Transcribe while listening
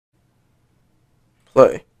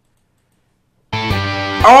Play.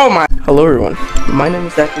 Oh my! Hello everyone, my name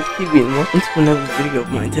is Active TV and welcome to another video of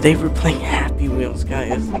mine. Today we're playing Happy Wheels,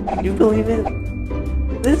 guys. Can you believe it?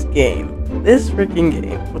 This freaking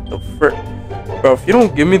game, what the frick? Bro, if you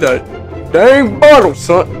don't give me that dang bottle,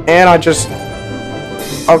 son. And I just...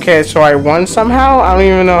 Okay, so I won somehow? I don't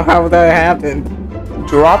even know how that happened.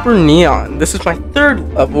 Dropper Neon. This is my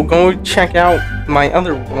third level. Go check out my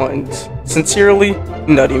other ones. Sincerely,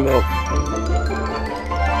 Nutty Milk.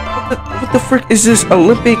 What the frick is this?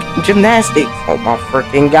 Olympic gymnastics? Oh my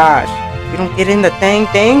freaking gosh. You don't get in the thing?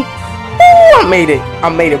 Ooh, I made it. I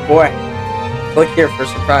made it, boy. Click here for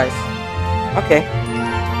surprise. Okay.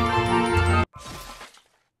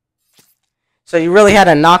 So you really had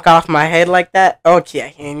to knock off my head like that?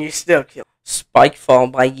 Okay, and you still kill. Spikefall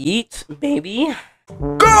by Yeet, baby.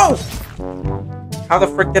 Go! How the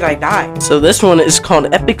frick did I die? So this one is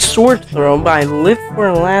called Epic Sword Throw by Live for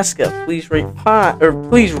Alaska. Please rate 5, or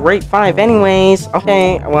please rate 5 anyways.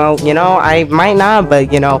 Okay, well, you know, I might not,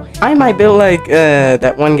 but you know, I might be like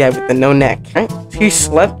that one guy with the no neck. Right? He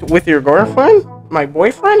slept with your girlfriend? My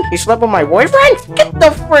boyfriend? He slept with my boyfriend? Get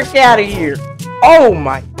the frick out of here! Oh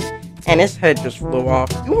my! And his head just flew off.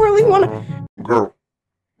 You really wanna... Girl,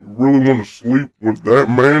 you really wanna sleep with that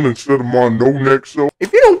man instead of my no neck self?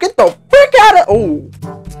 If you don't get the frick out of... Oh,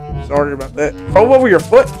 sorry about that. Throw over your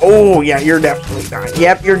foot. Oh, yeah, you're definitely dying.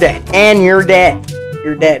 Yep, you're dead. And you're dead.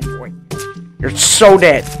 You're dead, boy. You're so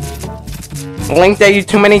dead. Blinked at you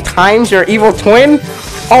too many times, your evil twin?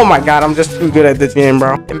 Oh my god, I'm just too good at this game,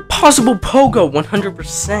 bro. Impossible Pogo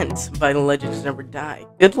 100% by The Legends Never Die.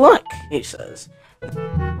 Good luck, he says.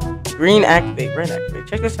 Green activate, red activate.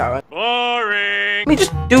 Check this out. Boring. Let me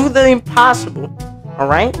just do the impossible.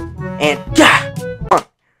 Alright? And yeah!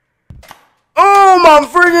 Oh my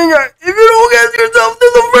freaking god! If you don't get yourself to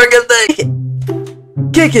the freaking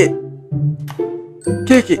thing! Kick it!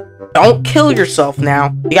 Kick it! Don't kill yourself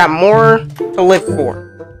now. You got more to live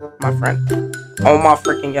for, my friend. Oh my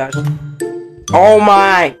freaking gosh. Oh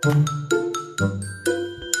my!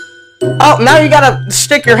 Oh, now you gotta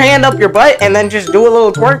stick your hand up your butt and then just do a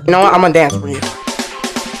little twerk. You know what? I'm gonna dance for you.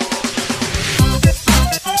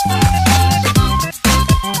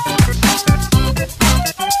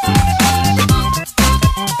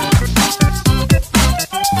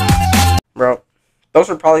 Bro, those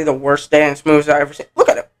are probably the worst dance moves I've ever seen. Look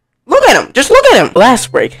at him. Look at him. Just look at him.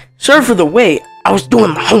 Last break. Sorry for the wait. I was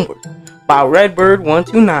doing my homework. By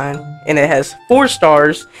Redbird129. And it has 4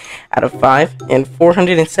 stars out of 5 and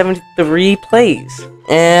 473 plays.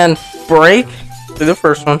 And break to the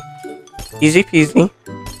first one. Easy peasy.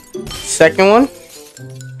 Second one.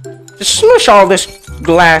 Just smush all this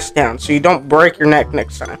glass down so you don't break your neck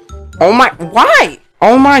next time. Oh my, why?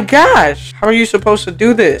 Oh my gosh. How are you supposed to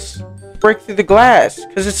do this? Break through the glass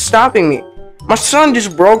because it's stopping me. My son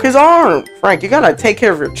just broke his arm. Frank, you gotta take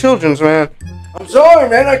care of your children's, man. I'm sorry,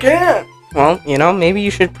 man, I can't. Well, you know, maybe you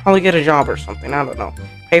should probably get a job or something. I don't know.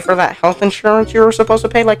 Pay for that health insurance you were supposed to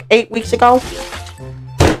pay like 8 weeks ago.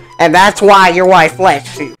 And that's why your wife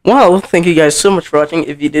left you. Well, thank you guys so much for watching.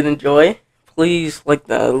 If you did enjoy, please like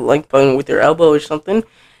the like button with your elbow or something.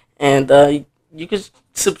 And you can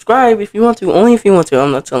subscribe if you want to. Only if you want to.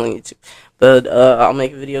 I'm not telling you to. But I'll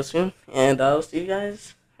make a video soon. And I'll see you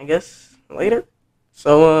guys, I guess, later.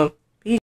 So,